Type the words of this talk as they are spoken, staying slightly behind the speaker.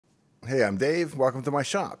Hey, I'm Dave. Welcome to my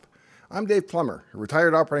shop. I'm Dave Plummer, a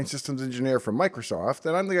retired operating systems engineer from Microsoft,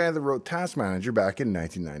 and I'm the guy that wrote Task Manager back in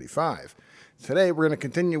 1995. Today, we're going to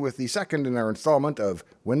continue with the second in our installment of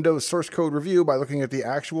Windows source code review by looking at the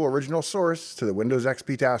actual original source to the Windows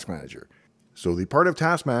XP Task Manager. So the part of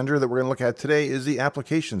Task Manager that we're going to look at today is the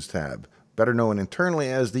Applications tab, better known internally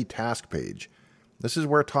as the Task page. This is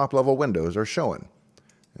where top-level windows are shown.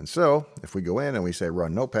 And so, if we go in and we say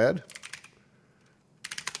Run Notepad,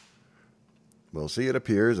 we'll see it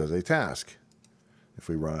appears as a task. If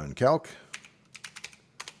we run Calc,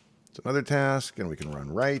 it's another task, and we can run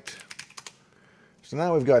Write. So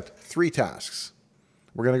now we've got 3 tasks.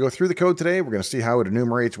 We're going to go through the code today. We're going to see how it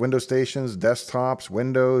enumerates window stations, desktops,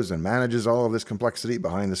 windows, and manages all of this complexity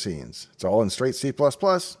behind the scenes. It's all in straight C++.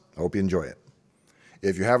 Hope you enjoy it.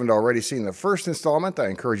 If you haven't already seen the first installment, I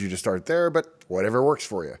encourage you to start there, but whatever works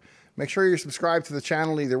for you. Make sure you're subscribed to the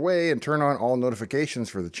channel either way and turn on all notifications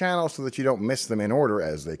for the channel so that you don't miss them in order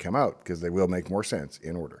as they come out, because they will make more sense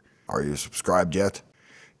in order. Are you subscribed yet?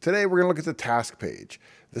 Today we're going to look at the task page.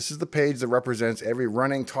 This is the page that represents every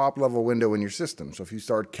running top-level window in your system. So if you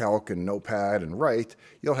start Calc and Notepad and Write,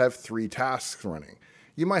 you'll have 3 tasks running.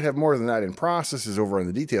 You might have more than that in processes over on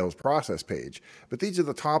the Details process page, but these are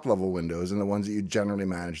the top-level windows and the ones that you generally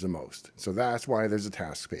manage the most. So that's why there's a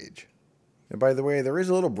task page. And by the way, there is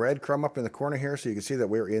a little breadcrumb up in the corner here, so you can see that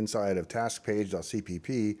we're inside of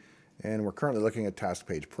taskpage.cpp, and we're currently looking at task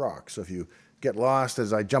page proc. So if you get lost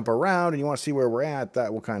as I jump around and you want to see where we're at,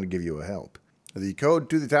 that will kind of give you a help. The code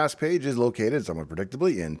to the task page is located somewhat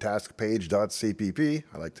predictably in taskpage.cpp.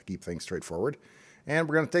 I like to keep things straightforward. And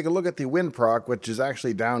we're going to take a look at the WinProc, which is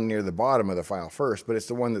actually down near the bottom of the file first, but it's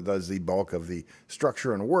the one that does the bulk of the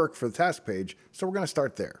structure and work for the task page, so we're going to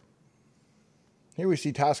start there. Here we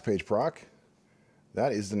see task page proc.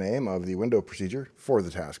 That is the name of the window procedure for the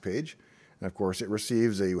task page. And of course, it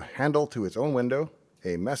receives a handle to its own window,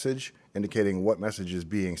 a message indicating what message is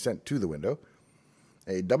being sent to the window,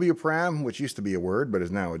 a wparam, which used to be a word but is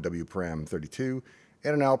now a wparam32,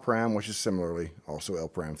 and an lparam, which is similarly also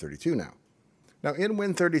lparam32 now. Now in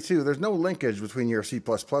Win32, there's no linkage between your C++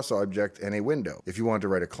 object and a window. If you want to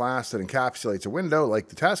write a class that encapsulates a window like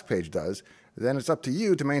the task page does, then it's up to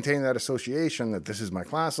you to maintain that association that this is my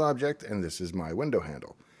class object and this is my window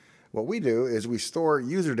handle. What we do is we store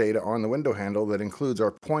user data on the window handle that includes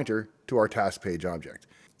our pointer to our task page object.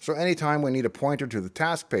 So anytime we need a pointer to the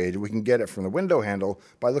task page, we can get it from the window handle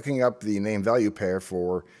by looking up the name-value pair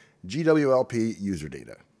for GWLP user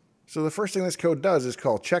data. So the first thing this code does is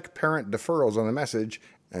call check parent deferrals on the message,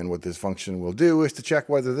 and what this function will do is to check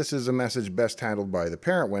whether this is a message best handled by the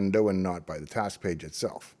parent window and not by the task page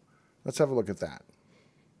itself. Let's have a look at that.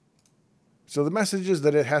 So the messages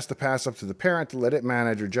that it has to pass up to the parent to let it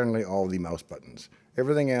manage are generally all the mouse buttons.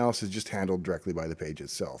 Everything else is just handled directly by the page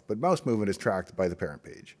itself, but mouse movement is tracked by the parent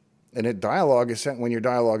page. Init dialog is sent when your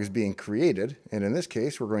dialog is being created, and in this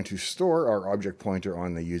case we're going to store our object pointer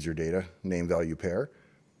on the user data name-value pair.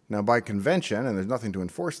 Now by convention, and there's nothing to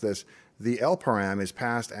enforce this, the lparam is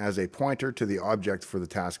passed as a pointer to the object for the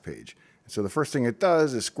task page. So the first thing it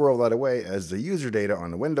does is squirrel that away as the user data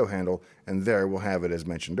on the window handle, and there we'll have it as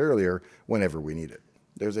mentioned earlier whenever we need it.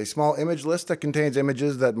 There's a small image list that contains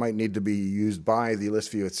images that might need to be used by the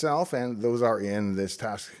list view itself, and those are in this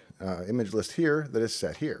task image list here that is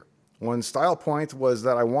set here. One style point was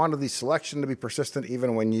that I wanted the selection to be persistent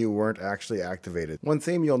even when you weren't actually activated. One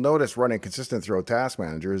theme you'll notice running consistent throughout Task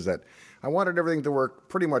Manager is that I wanted everything to work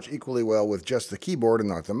pretty much equally well with just the keyboard and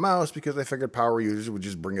not the mouse, because I figured power users would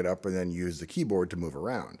just bring it up and then use the keyboard to move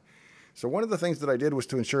around. So one of the things that I did was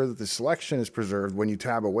to ensure that the selection is preserved when you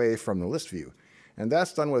tab away from the list view. And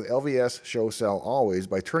that's done with LVS show cell always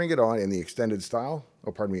by turning it on in the extended style,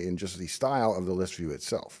 in just the style of the list view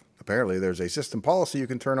itself. Apparently there's a system policy you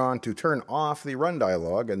can turn on to turn off the run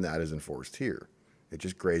dialog, and that is enforced here. It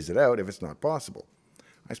just grays it out if it's not possible.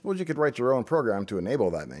 I suppose you could write your own program to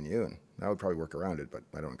enable that menu, and that would probably work around it, but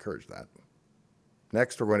I don't encourage that.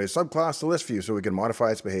 Next, we're going to subclass the list view so we can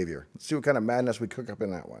modify its behavior. Let's see what kind of madness we cook up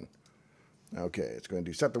in that one. Okay, it's going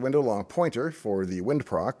to set the window long pointer for the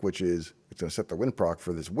WinProc, which is, it's going to set the WinProc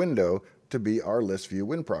for this window to be our list view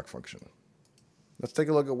WinProc function. Let's take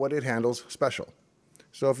a look at what it handles special.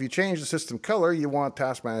 So if you change the system color, you want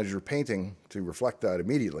Task Manager painting to reflect that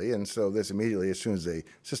immediately, and so this immediately, as soon as a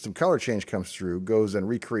system color change comes through, goes and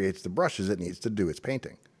recreates the brushes it needs to do its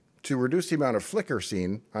painting. To reduce the amount of flicker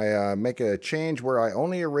seen, I make a change where I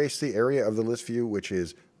only erase the area of the list view which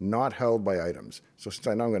is not held by items. So since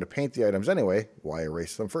I know I'm going to paint the items anyway, why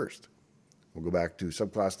erase them first? We'll go back to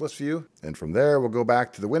subclass list view, and from there we'll go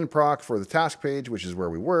back to the WinProc for the task page, which is where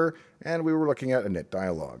we were, and we were looking at init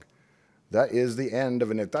dialog. that is the end of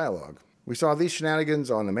init dialog. We saw these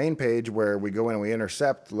shenanigans on the main page where we go in and we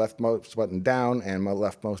intercept left mouse button down and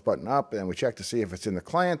left mouse button up, and we check to see if it's in the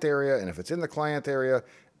client area, and if it's in the client area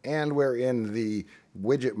and we're in the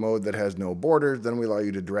widget mode that has no borders, then we allow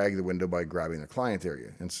you to drag the window by grabbing the client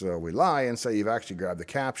area. And so we lie and say you've actually grabbed the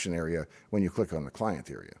caption area when you click on the client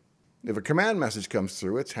area. If a command message comes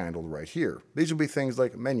through, it's handled right here. These will be things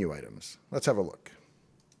like menu items. Let's have a look.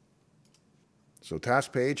 So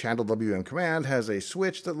task page handle WM command has a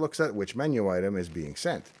switch that looks at which menu item is being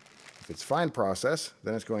sent. If it's find process,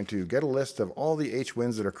 then it's going to get a list of all the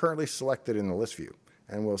HWinds that are currently selected in the list view.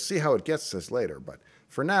 And we'll see how it gets this later, but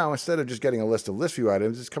for now, instead of just getting a list of list view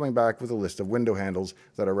items, it's coming back with a list of window handles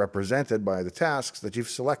that are represented by the tasks that you've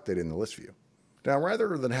selected in the list view. Now,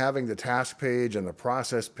 rather than having the task page and the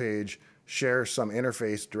process page share some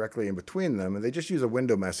interface directly in between them, and they just use a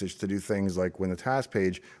window message to do things like when the task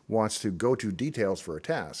page wants to go to details for a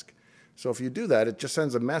task. So if you do that, it just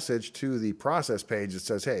sends a message to the process page that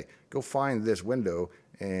says, hey, go find this window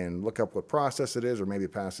and look up what process it is, or maybe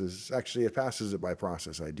it passes it by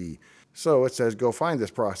process ID. So it says, go find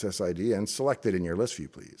this process ID and select it in your list view,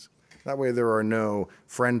 please. That way there are no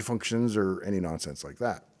friend functions or any nonsense like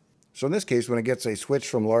that. So in this case, when it gets a switch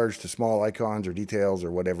from large to small icons or details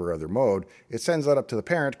or whatever other mode, it sends that up to the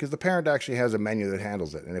parent because the parent actually has a menu that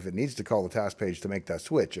handles it. And if it needs to call the task page to make that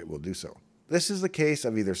switch, it will do so. This is the case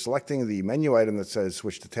of either selecting the menu item that says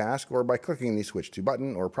switch to task, or by clicking the switch to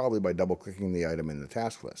button, or probably by double clicking the item in the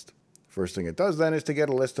task list. First thing it does then is to get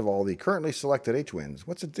a list of all the currently selected HWinds.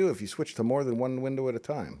 What's it do if you switch to more than one window at a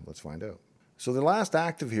time? Let's find out. So the last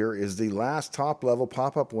active here is the last top level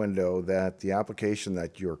pop-up window that the application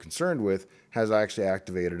that you're concerned with has actually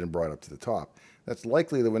activated and brought up to the top. That's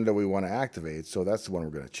likely the window we want to activate, so that's the one we're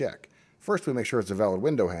going to check. First, we make sure it's a valid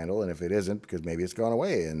window handle, and if it isn't, because maybe it's gone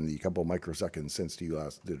away in the couple microseconds since you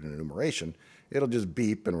last did an enumeration, it'll just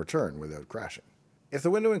beep and return without crashing. If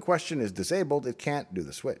the window in question is disabled, it can't do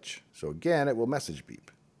the switch. So again, it will message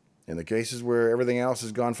beep. In the cases where everything else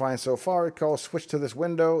has gone fine so far, it calls switch to this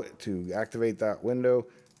window to activate that window,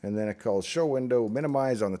 and then it calls show window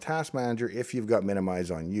minimize on the task manager if you've got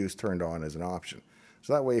minimize on use turned on as an option.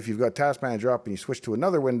 So that way, if you've got task manager up and you switch to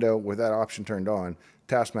another window with that option turned on,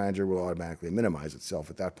 task manager will automatically minimize itself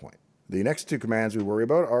at that point. The next two commands we worry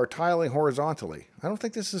about are tiling horizontally. I don't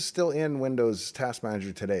think this is still in Windows Task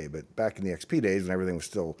Manager today, but back in the XP days when everything was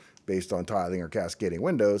still based on tiling or cascading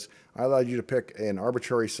windows, I allowed you to pick an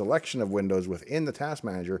arbitrary selection of windows within the Task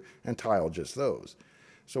Manager and tile just those.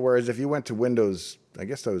 So whereas if you went to Windows, I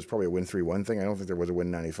guess that was probably a Win3.1 thing, I don't think there was a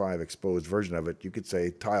Win95 exposed version of it, you could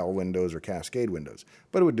say tile windows or cascade windows,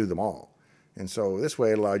 but it would do them all. And so this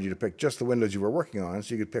way it allowed you to pick just the windows you were working on,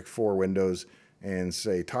 so you could pick 4 windows and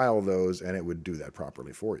say tile those, and it would do that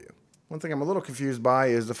properly for you. One thing I'm a little confused by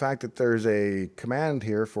is the fact that there's a command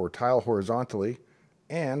here for tile horizontally,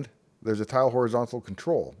 and there's a tile horizontal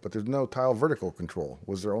control, but there's no tile vertical control.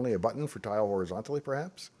 Was there only a button for tile horizontally,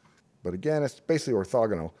 perhaps? But again, it's basically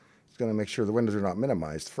orthogonal. It's going to make sure the windows are not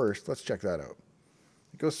minimized first. Let's check that out.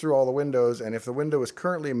 It goes through all the windows, and if the window is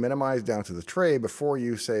currently minimized down to the tray before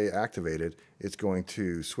you say activated, it's going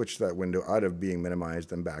to switch that window out of being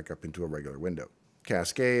minimized and back up into a regular window.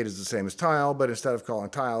 Cascade is the same as tile, but instead of calling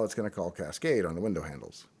tile, it's going to call cascade on the window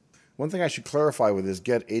handles. One thing I should clarify with this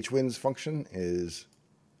get HWinds function is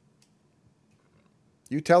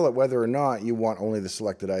you tell it whether or not you want only the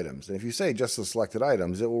selected items. And if you say just the selected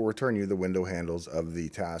items, it will return you the window handles of the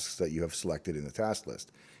tasks that you have selected in the task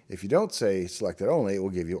list. If you don't say selected only, it will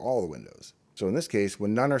give you all the windows. So in this case,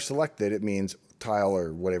 when none are selected, it means tile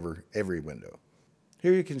or whatever, every window.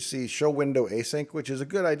 Here you can see show window async, which is a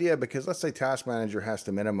good idea because let's say Task Manager has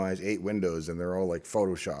to minimize 8 windows and they're all like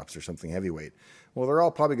Photoshops or something heavyweight. Well, they're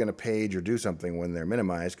all probably going to page or do something when they're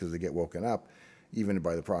minimized because they get woken up, even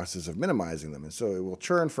by the process of minimizing them. And so it will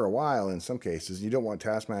churn for a while in some cases. You don't want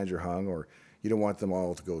Task Manager hung, or you don't want them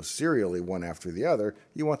all to go serially one after the other.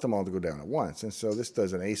 You want them all to go down at once. And so this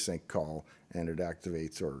does an async call, and it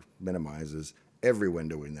activates or minimizes every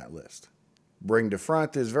window in that list. Bring to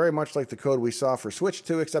front is very much like the code we saw for switch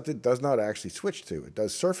to, except it does not actually switch to. It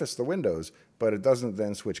does surface the windows, but it doesn't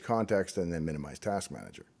then switch context and then minimize Task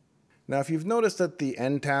Manager. Now, if you've noticed that the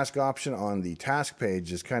end task option on the task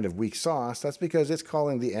page is kind of weak sauce, that's because it's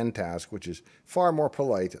calling the end task, which is far more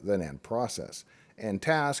polite than end process. End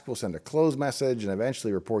task will send a close message and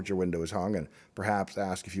eventually report your window is hung and perhaps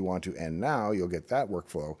ask if you want to end now. You'll get that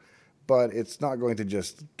workflow, but it's not going to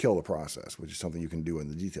just kill the process, which is something you can do in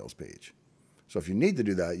the details page. So if you need to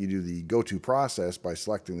do that, you do the go to process by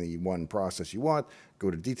selecting the one process you want, go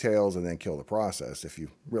to details, and then kill the process if you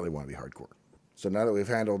really want to be hardcore. So now that we've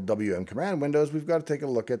handled WM command windows, we've got to take a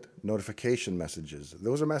look at notification messages.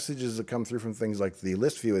 Those are messages that come through from things like the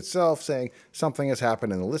list view itself saying something has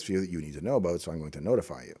happened in the list view that you need to know about, so I'm going to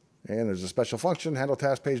notify you. And there's a special function, handle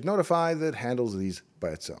task page notify, that handles these by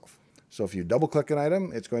itself. So if you double click an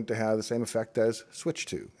item, it's going to have the same effect as switch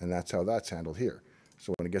to, and that's how that's handled here.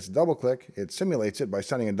 So when it gets a double click, it simulates it by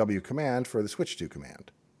sending a W command for the switch to command.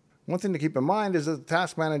 One thing to keep in mind is that the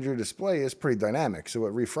Task Manager display is pretty dynamic, so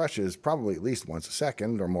it refreshes probably at least once a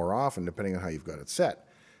second or more often depending on how you've got it set.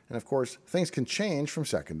 And of course, things can change from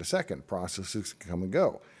second to second. Processes can come and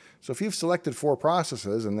go. So if you've selected 4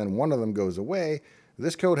 processes and then one of them goes away,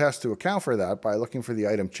 this code has to account for that by looking for the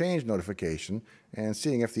item change notification and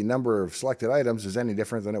seeing if the number of selected items is any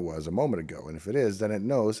different than it was a moment ago. And if it is, then it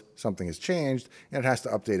knows something has changed and it has to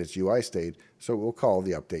update its UI state, so it will call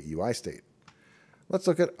the update UI state. Let's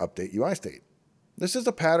look at update UI state. This is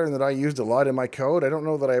a pattern that I used a lot in my code. I don't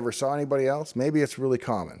know that I ever saw anybody else. Maybe it's really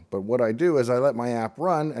common. But what I do is I let my app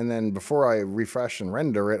run, and then before I refresh and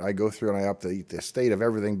render it, I go through and I update the state of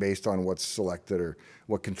everything based on what's selected or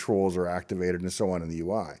what controls are activated and so on in the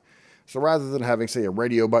UI. So rather than having, say, a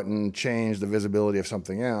radio button change the visibility of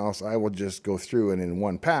something else, I will just go through and in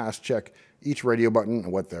one pass check each radio button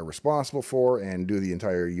and what they're responsible for and do the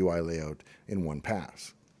entire UI layout in one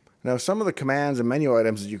pass. Now, some of the commands and menu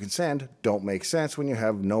items that you can send don't make sense when you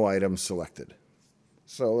have no items selected.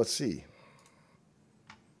 So let's see.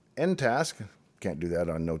 End task, can't do that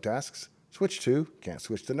on no tasks. Switch to, can't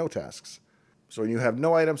switch to no tasks. So when you have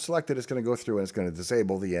no items selected, it's going to go through and it's going to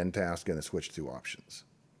disable the end task and the switch to options.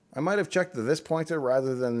 I might have checked the this pointer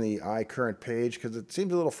rather than the iCurrent page because it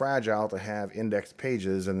seems a little fragile to have indexed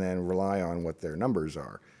pages and then rely on what their numbers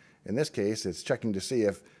are. In this case, it's checking to see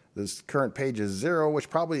if this current page is 0, which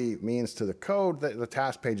probably means to the code that the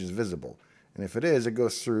task page is visible. And if it is, it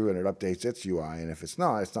goes through and it updates its UI. And if it's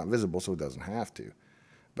not visible, so it doesn't have to.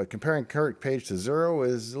 But comparing current page to 0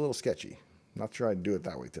 is a little sketchy. Not sure I'd do it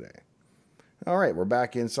that way today. All right, we're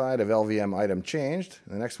back inside of LVM item changed.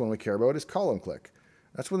 The next one we care about is column click.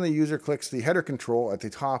 That's when the user clicks the header control at the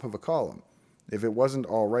top of a column. If it wasn't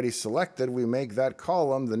already selected, we make that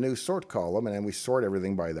column the new sort column, and then we sort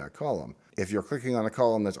everything by that column. If you're clicking on a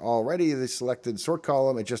column that's already the selected sort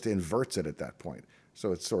column, it just inverts it at that point.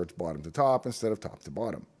 So it sorts bottom to top instead of top to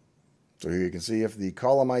bottom. So here you can see if the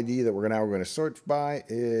column ID that we're now going to sort by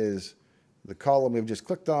is the column we've just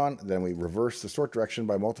clicked on, then we reverse the sort direction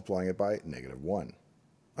by multiplying it by -1.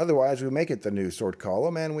 Otherwise, we make it the new sort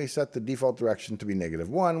column and we set the default direction to be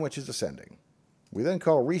 -1, which is ascending. We then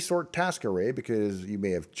call resort task array because you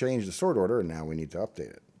may have changed the sort order and now we need to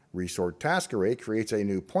update it. Resort task array creates a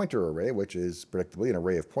new pointer array, which is predictably an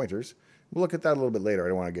array of pointers. We'll look at that a little bit later. I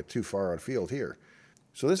don't want to get too far out of field here.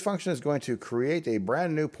 So this function is going to create a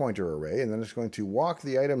brand new pointer array, and then it's going to walk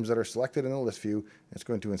the items that are selected in the list view, and it's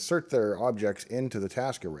going to insert their objects into the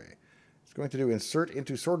task array. It's going to do insert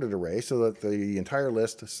into sorted array so that the entire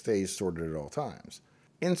list stays sorted at all times.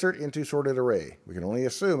 Insert into sorted array. We can only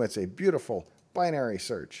assume it's a beautiful binary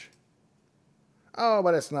search. Oh,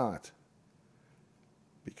 but it's not.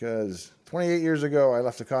 Because 28 years ago, I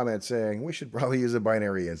left a comment saying we should probably use a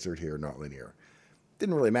binary insert here, not linear.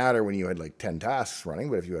 Didn't really matter when you had like 10 tasks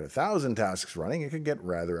running, but if you had 1,000 tasks running, it could get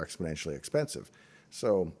rather exponentially expensive.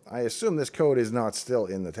 So I assume this code is not still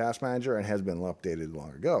in the Task Manager and has been updated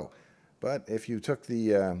long ago. But if you took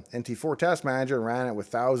the NT4 Task Manager and ran it with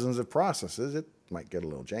thousands of processes, it might get a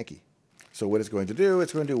little janky. So what it's going to do,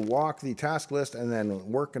 it's going to walk the task list and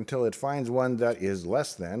then work until it finds one that is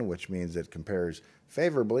less than, which means it compares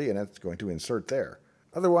favorably, and it's going to insert there.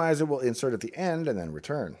 Otherwise, it will insert at the end and then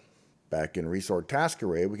return. Back in Resort Task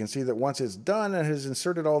Array, we can see that once it's done and has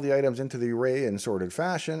inserted all the items into the array in sorted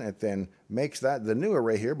fashion, it then makes that the new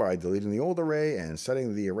array here by deleting the old array and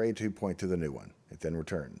setting the array to point to the new one. It then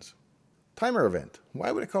returns. Timer event.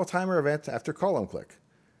 Why would it call timer event after column click?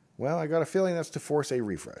 Well, I got a feeling that's to force a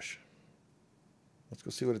refresh. Let's go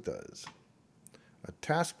see what it does. A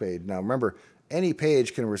task page. Now remember, any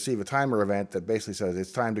page can receive a timer event that basically says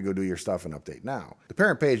it's time to go do your stuff and update now. The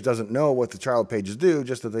parent page doesn't know what the child pages do,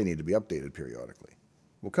 just that they need to be updated periodically.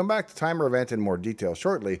 We'll come back to timer event in more detail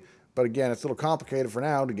shortly, but again, it's a little complicated for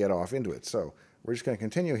now to get off into it. So we're just going to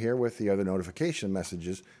continue here with the other notification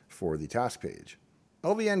messages for the task page.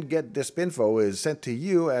 LVN get disp info is sent to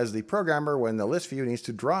you as the programmer when the list view needs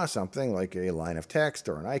to draw something like a line of text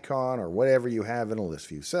or an icon or whatever you have in a list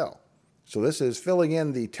view cell. So this is filling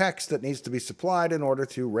in the text that needs to be supplied in order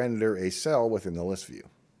to render a cell within the list view.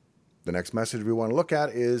 The next message we want to look at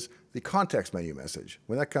is the context menu message.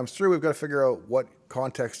 When that comes through, we've got to figure out what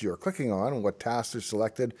context you're clicking on, what tasks are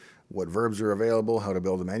selected, what verbs are available, how to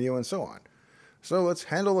build a menu, and so on. So let's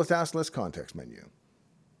handle the task list context menu.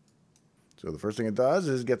 So the first thing it does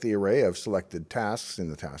is get the array of selected tasks in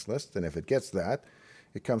the task list, and if it gets that,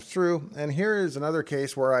 it comes through, and here is another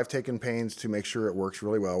case where I've taken pains to make sure it works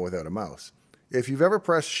really well without a mouse. If you've ever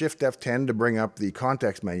pressed Shift F10 to bring up the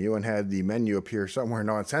context menu and had the menu appear somewhere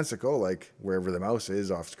nonsensical, like wherever the mouse is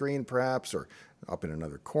off screen perhaps, or up in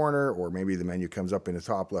another corner, or maybe the menu comes up in the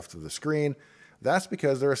top left of the screen, that's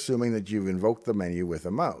because they're assuming that you've invoked the menu with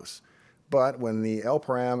a mouse. But when the L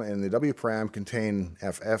param and the W param contain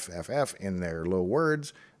FF in their low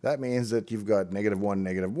words, that means that you've got -1,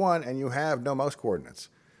 -1, and you have no mouse coordinates.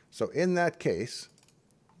 So in that case,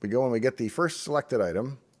 we go and we get the first selected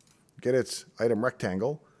item, get its item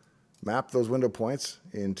rectangle, map those window points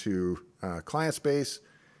into client space,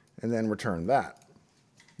 and then return that.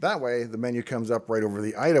 That way, the menu comes up right over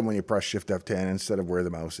the item when you press Shift F10 instead of where the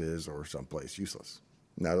mouse is or someplace useless.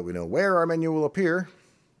 Now that we know where our menu will appear,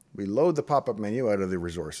 we load the pop-up menu out of the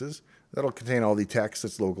resources. That'll contain all the text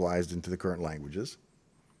that's localized into the current languages.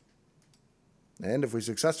 And if we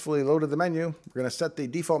successfully loaded the menu, we're going to set the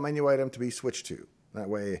default menu item to be switched to. That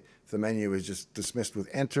way, if the menu is just dismissed with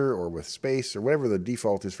enter or with space or whatever the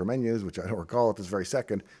default is for menus, which I don't recall at this very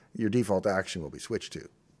second, your default action will be switched to.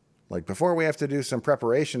 Like before, we have to do some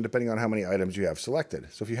preparation depending on how many items you have selected.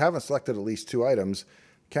 So if you haven't selected at least 2 items,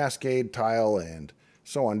 cascade, tile, and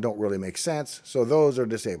so on don't really make sense, so those are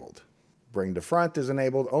disabled. Bring to front is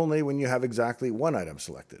enabled only when you have exactly 1 item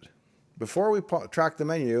selected. Before we track the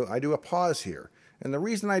menu, I do a pause here. And the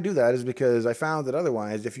reason I do that is because I found that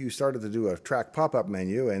otherwise, if you started to do a track pop-up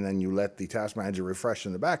menu and then you let the task manager refresh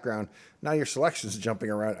in the background, now your selection is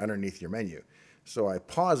jumping around underneath your menu. So I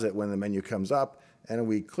pause it when the menu comes up, and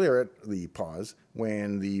we clear it, the pause,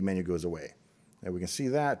 when the menu goes away. And we can see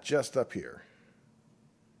that just up here.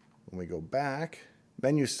 When we go back,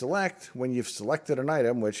 menu select, when you've selected an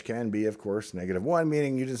item, which can be, of course, -1,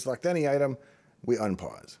 meaning you didn't select any item, we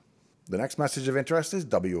unpause. The next message of interest is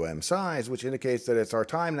WM size, which indicates that it's our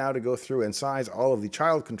time now to go through and size all of the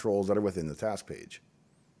child controls that are within the task page.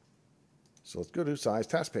 So let's go to size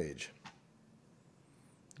task page.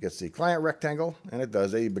 It gets the client rectangle, and it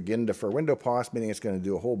does a begin defer window pause, meaning it's going to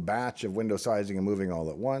do a whole batch of window sizing and moving all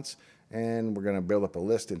at once. And we're going to build up a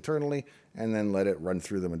list internally and then let it run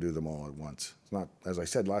through them and do them all at once. It's not, as I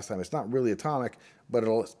said last time, it's not really atomic, but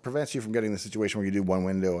it prevents you from getting the situation where you do one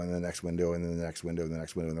window and the next window and then the next window and the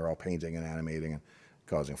next window, and they're all painting and animating and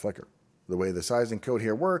causing flicker. The way the sizing code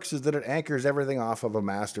here works is that it anchors everything off of a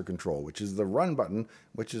master control, which is the run button,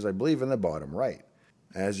 which is, I believe, in the bottom right.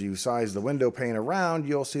 As you size the window pane around,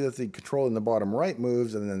 you'll see that the control in the bottom right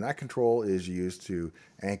moves, and then that control is used to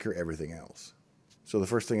anchor everything else. So the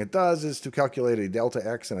first thing it does is to calculate a delta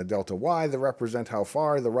X and a delta Y that represent how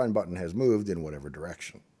far the run button has moved in whatever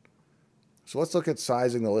direction. So let's look at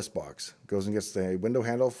sizing the list box. It goes and gets the window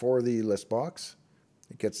handle for the list box.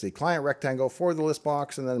 It gets the client rectangle for the list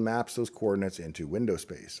box and then maps those coordinates into window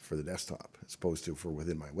space for the desktop as opposed to for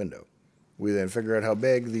within my window. We then figure out how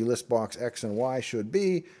big the list box X and Y should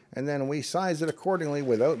be, and then we size it accordingly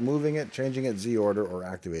without moving it, changing its Z order, or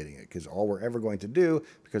activating it, because all we're ever going to do,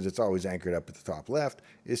 because it's always anchored up at the top left,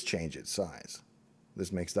 is change its size.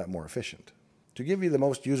 This makes that more efficient. To give you the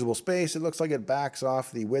most usable space, it looks like it backs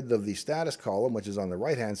off the width of the status column, which is on the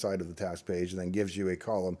right-hand side of the task page, and then gives you a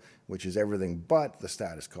column which is everything but the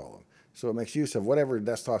status column. So it makes use of whatever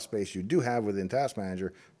desktop space you do have within Task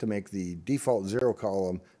Manager to make the default 0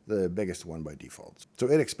 column the biggest one by default. So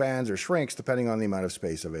it expands or shrinks depending on the amount of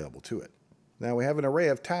space available to it. Now we have an array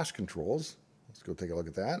of task controls. Let's go take a look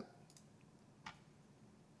at that.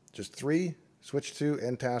 Just 3, switch to,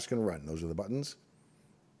 end task, and run. Those are the buttons.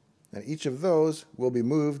 And each of those will be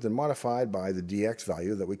moved and modified by the DX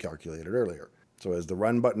value that we calculated earlier. So as the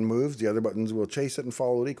run button moves, the other buttons will chase it and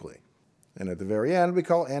follow it equally. And at the very end, we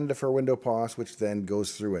call end defer window pause, which then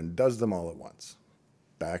goes through and does them all at once.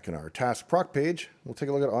 Back in our task proc page, we'll take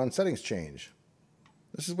a look at on settings change.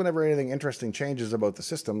 This is whenever anything interesting changes about the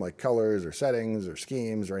system, like colors or settings or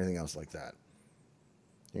schemes or anything else like that.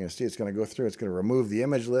 You're going to see it's going to go through, it's going to remove the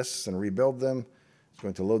image lists and rebuild them. It's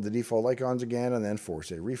going to load the default icons again and then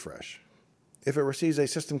force a refresh. If it receives a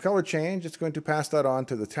system color change, it's going to pass that on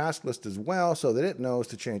to the task list as well so that it knows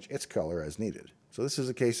to change its color as needed. So this is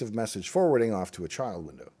a case of message forwarding off to a child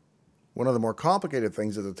window. One of the more complicated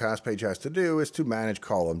things that the task page has to do is to manage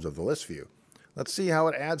columns of the list view. Let's see how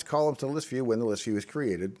it adds columns to the list view when the list view is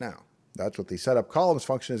created now. That's what the setup columns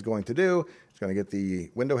function is going to do. It's going to get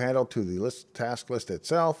the window handle to the task list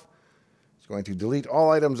itself. It's going to delete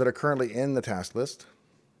all items that are currently in the task list.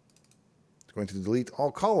 It's going to delete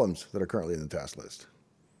all columns that are currently in the task list.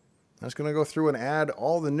 That's going to go through and add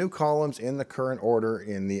all the new columns in the current order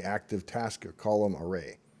in the active task column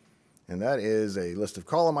array. And that is a list of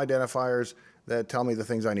column identifiers that tell me the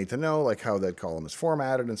things I need to know, like how that column is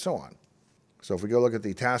formatted and so on. So if we go look at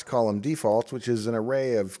the task column defaults, which is an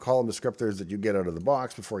array of column descriptors that you get out of the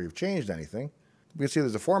box before you've changed anything, we can see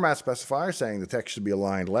there's a format specifier saying the text should be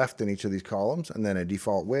aligned left in each of these columns, and then a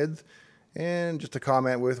default width, and just a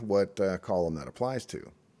comment with what column that applies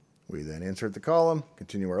to. We then insert the column,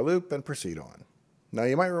 continue our loop, and proceed on. Now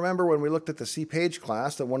you might remember when we looked at the CPage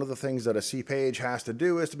class that one of the things that a CPage has to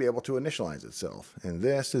do is to be able to initialize itself, and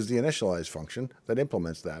this is the initialize function that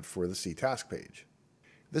implements that for the CTask page.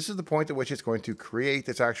 This is the point at which it's going to create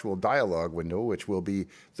its actual dialog window, which will be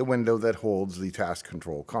the window that holds the task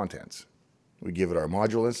control contents. We give it our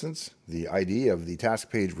module instance, the ID of the task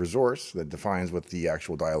page resource that defines what the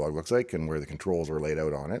actual dialog looks like and where the controls are laid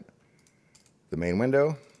out on it, the main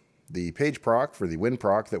window, the page proc for the win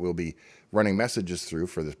proc that we'll be running messages through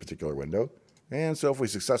for this particular window. And so if we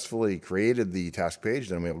successfully created the task page,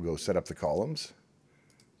 then we'll go set up the columns.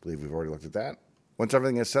 I believe we've already looked at that. Once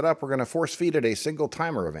everything is set up, we're going to force feed it a single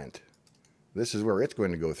timer event. This is where it's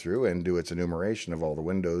going to go through and do its enumeration of all the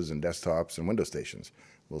windows and desktops and window stations.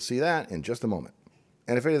 We'll see that in just a moment.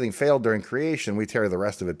 And if anything failed during creation, we tear the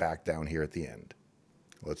rest of it back down here at the end.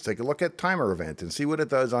 Let's take a look at timer event and see what it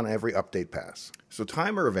does on every update pass. So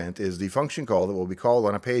timer event is the function call that will be called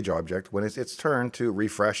on a page object when it's its turn to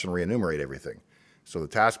refresh and re-enumerate everything. So the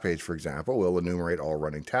task page, for example, will enumerate all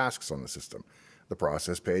running tasks on the system. The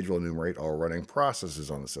process page will enumerate all running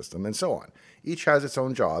processes on the system, and so on. Each has its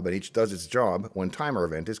own job, and each does its job when timer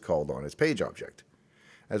event is called on its page object.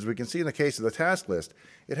 As we can see in the case of the task list,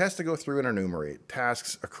 it has to go through and enumerate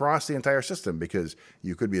tasks across the entire system because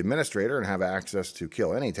you could be administrator and have access to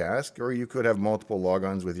kill any task, or you could have multiple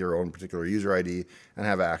logons with your own particular user ID and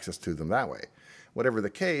have access to them that way. Whatever the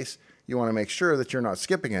case, you want to make sure that you're not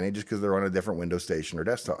skipping any just because they're on a different window station or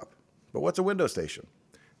desktop. But what's a window station?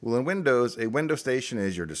 Well, in Windows, a window station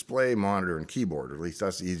is your display, monitor, and keyboard, or at least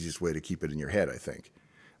that's the easiest way to keep it in your head, I think.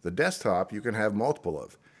 The desktop you can have multiple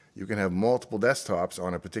of. You can have multiple desktops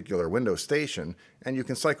on a particular window station, and you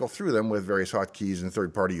can cycle through them with various hotkeys and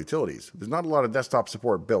third-party utilities. There's not a lot of desktop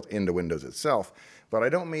support built into Windows itself, but I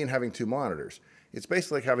don't mean having two monitors. It's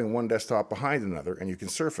basically like having one desktop behind another, and you can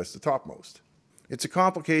surface the topmost. It's a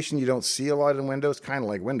complication you don't see a lot in Windows, kind of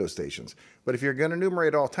like window stations. But if you're going to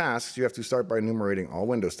enumerate all tasks, you have to start by enumerating all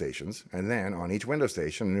window stations, and then on each window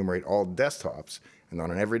station, enumerate all desktops, and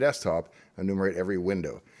on every desktop, enumerate every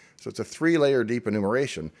window. So it's a 3-layer deep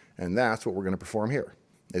enumeration, and that's what we're going to perform here.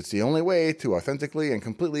 It's the only way to authentically and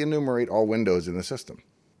completely enumerate all windows in the system.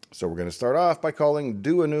 So we're going to start off by calling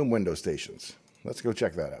do enum window stations. Let's go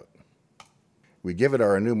check that out. We give it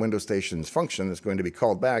our enum window stations function that's going to be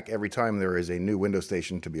called back every time there is a new window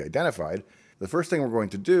station to be identified. The first thing we're going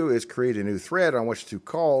to do is create a new thread on which to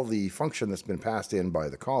call the function that's been passed in by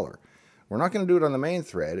the caller. We're not going to do it on the main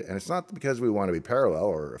thread, and it's not because we want to be parallel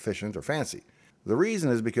or efficient or fancy. The reason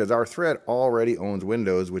is because our thread already owns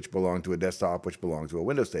windows which belong to a desktop which belong to a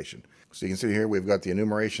window station. So you can see here we've got the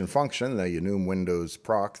enumeration function, the enum windows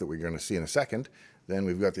proc that we're going to see in a second. Then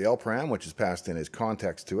we've got the lparam, which is passed in as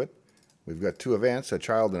context to it. We've got two events, a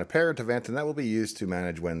child and a parent event, and that will be used to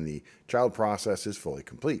manage when the child process is fully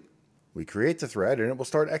complete. We create the thread and it will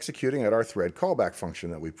start executing at our thread callback function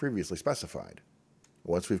that we previously specified.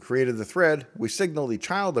 Once we've created the thread, we signal the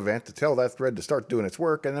child event to tell that thread to start doing its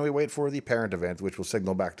work, and then we wait for the parent event, which will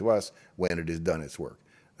signal back to us when it has done its work.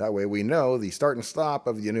 That way we know the start and stop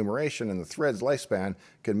of the enumeration and the thread's lifespan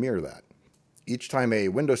can mirror that. Each time a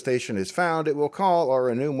window station is found, it will call our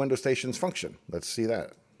enum window stations function. Let's see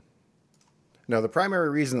that. Now the primary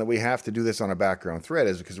reason that we have to do this on a background thread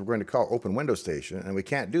is because we're going to call open window station, and we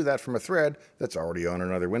can't do that from a thread that's already on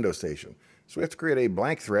another window station. So we have to create a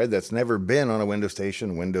blank thread that's never been on a window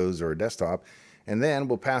station, Windows, or a desktop, and then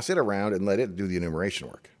we'll pass it around and let it do the enumeration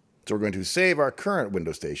work. So we're going to save our current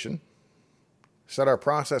window station, set our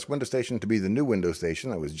process window station to be the new window station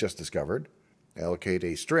that was just discovered, allocate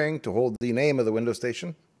a string to hold the name of the window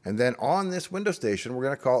station, and then on this window station we're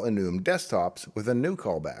going to call enum desktops with a new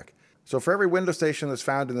callback. So for every window station that's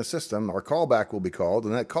found in the system, our callback will be called,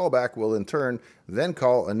 and that callback will in turn then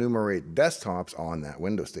call enumerate desktops on that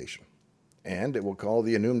window station. And it will call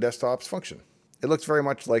the enum desktops function. It looks very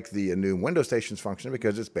much like the enum window stations function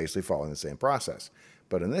because it's basically following the same process.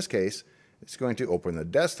 But in this case, it's going to open the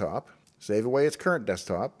desktop, save away its current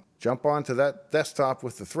desktop, jump onto that desktop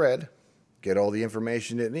with the thread, get all the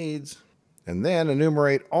information it needs, and then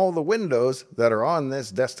enumerate all the windows that are on this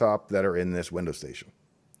desktop that are in this window station.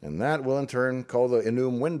 And that will in turn call the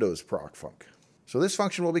enum windows proc func. So this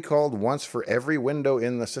function will be called once for every window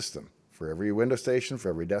in the system, for every window station, for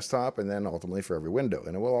every desktop, and then ultimately for every window,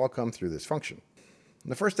 and it will all come through this function.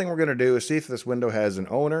 And the first thing we're going to do is see if this window has an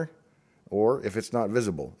owner or if it's not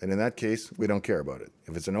visible, and in that case, we don't care about it.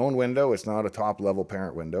 If it's an owned window, it's not a top-level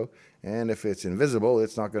parent window, and if it's invisible,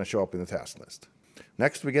 it's not going to show up in the task list.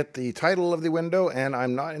 Next, we get the title of the window, and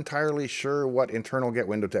I'm not entirely sure what internal get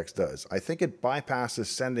window text does. I think it bypasses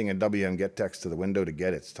sending a wm get text to the window to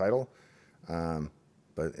get its title,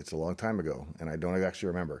 but it's a long time ago, and I don't actually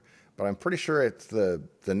remember. But I'm pretty sure it's the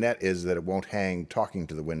net is that it won't hang talking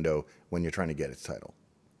to the window when you're trying to get its title.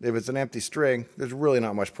 If it's an empty string, there's really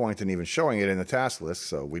not much point in even showing it in the task list,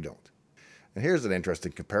 so we don't. And here's an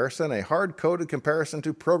interesting comparison, a hard-coded comparison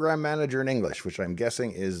to Program Manager in English, which I'm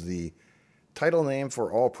guessing is the title name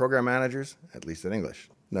for all program managers, at least in English.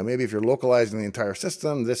 Now maybe if you're localizing the entire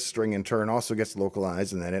system, this string in turn also gets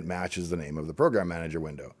localized and then it matches the name of the Program Manager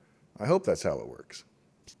window. I hope that's how it works.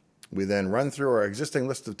 We then run through our existing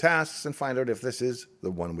list of tasks and find out if this is the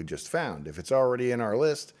one we just found. If it's already in our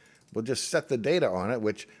list, we'll just set the data on it,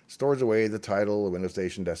 which stores away the title, the window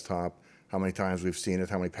station desktop, how many times we've seen it,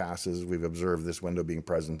 how many passes we've observed this window being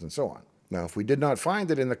present, and so on. Now, if we did not find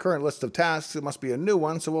it in the current list of tasks, it must be a new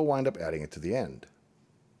one, so we'll wind up adding it to the end.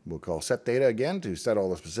 We'll call setData again to set all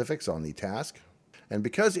the specifics on the task. And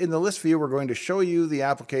because in the list view we're going to show you the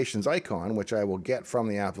application's icon, which I will get from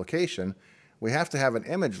the application, we have to have an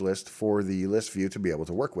image list for the list view to be able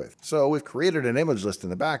to work with. So we've created an image list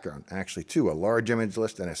in the background, actually two, a large image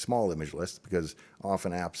list and a small image list, because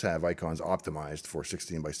often apps have icons optimized for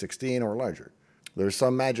 16 by 16 or larger. There's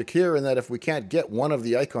some magic here in that if we can't get one of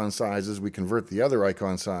the icon sizes, we convert the other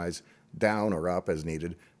icon size down or up as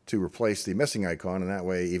needed to replace the missing icon, and that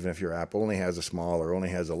way, even if your app only has a small or only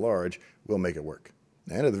has a large, we'll make it work.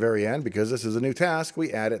 And at the very end, because this is a new task,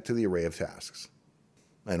 we add it to the array of tasks.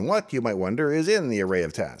 And what, you might wonder, is in the array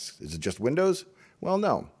of tasks? Is it just windows? Well,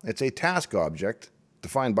 no. It's a task object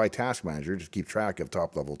defined by Task Manager to keep track of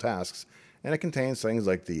top-level tasks, and it contains things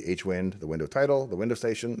like the hwind, the window title, the window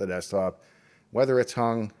station, the desktop, whether it's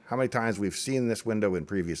hung, how many times we've seen this window in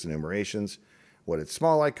previous enumerations, what its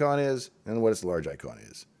small icon is, and what its large icon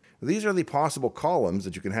is. These are the possible columns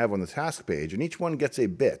that you can have on the task page, and each one gets a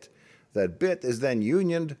bit. That bit is then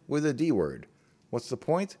unioned with a D word. What's the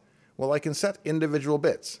point? Well, I can set individual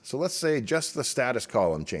bits. So let's say just the status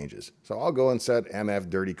column changes. So I'll go and set mf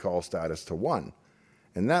dirty call status to 1.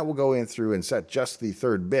 And that will go in through and set just the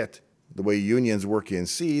third bit. The way unions work in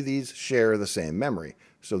C, these share the same memory.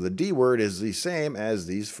 So the D word is the same as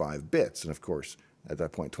these 5 bits. And of course, at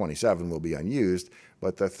that point, 27 will be unused.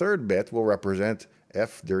 But the third bit will represent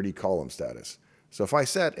F dirty column status. So if I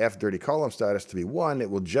set F dirty column status to be 1, it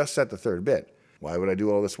will just set the third bit. Why would I do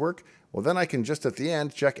all this work? Well, then I can just at the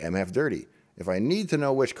end check mf dirty. If I need to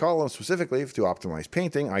know which column specifically to optimize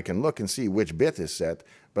painting, I can look and see which bit is set.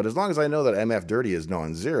 But as long as I know that mf dirty is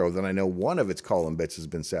non-zero, then I know one of its column bits has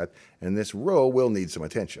been set, and this row will need some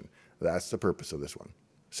attention. That's the purpose of this one.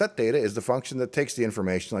 SetData is the function that takes the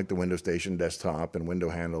information like the window station, desktop, and window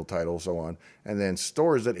handle, title, so on, and then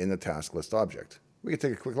stores it in the task list object. We can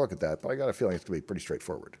take a quick look at that, but I got a feeling it's going to be pretty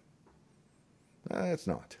straightforward. It's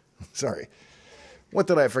not. Sorry. What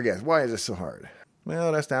did I forget? Why is this so hard?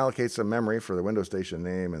 Well, it has to allocate some memory for the window station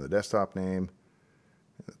name and the desktop name,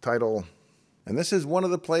 and the title. And this is one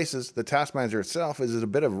of the places the task manager itself is at a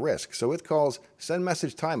bit of risk. So it calls send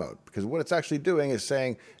message timeout, because what it's actually doing is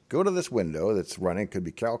saying, go to this window that's running, could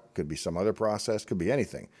be calc, could be some other process, could be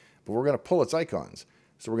anything. But we're going to pull its icons.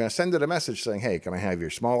 So we're going to send it a message saying, hey, can I have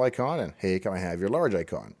your small icon? And hey, can I have your large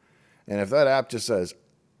icon? And if that app just says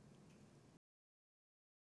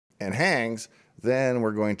and hangs, then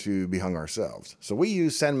we're going to be hung ourselves. So we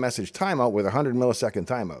use send message timeout with 100 millisecond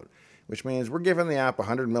timeout, which means we're giving the app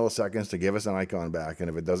 100 milliseconds to give us an icon back. And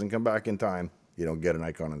if it doesn't come back in time, you don't get an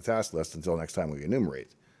icon on the task list until next time we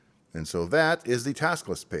enumerate. And so that is the task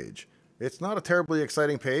list page. It's not a terribly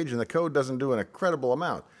exciting page, and the code doesn't do an incredible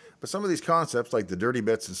amount. But some of these concepts, like the dirty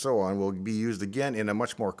bits and so on, will be used again in a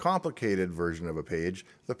much more complicated version of a page,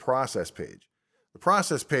 the process page. The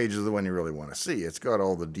process page is the one you really want to see. It's got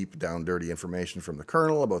all the deep down dirty information from the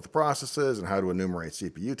kernel about the processes and how to enumerate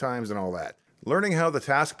CPU times and all that. Learning how the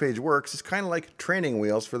task page works is kind of like training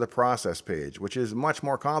wheels for the process page, which is much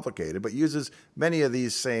more complicated but uses many of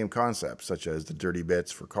these same concepts, such as the dirty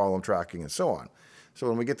bits for column tracking and so on. So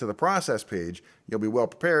when we get to the process page, you'll be well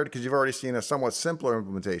prepared because you've already seen a somewhat simpler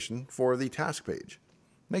implementation for the task page.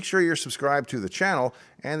 Make sure you're subscribed to the channel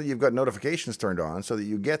and that you've got notifications turned on so that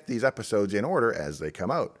you get these episodes in order as they come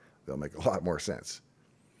out. They'll make a lot more sense.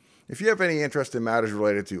 If you have any interest in matters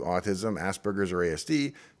related to autism, Asperger's, or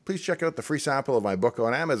ASD, please check out the free sample of my book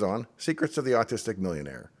on Amazon, Secrets of the Autistic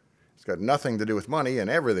Millionaire. It's got nothing to do with money and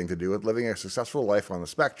everything to do with living a successful life on the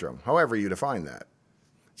spectrum, however you define that.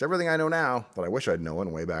 It's everything I know now that I wish I'd known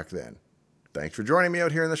way back then. Thanks for joining me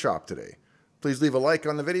out here in the shop today. Please leave a like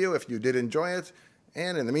on the video if you did enjoy it,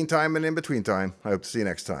 and in the meantime and in between time, I hope to see you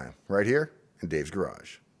next time, right here in Dave's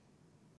Garage.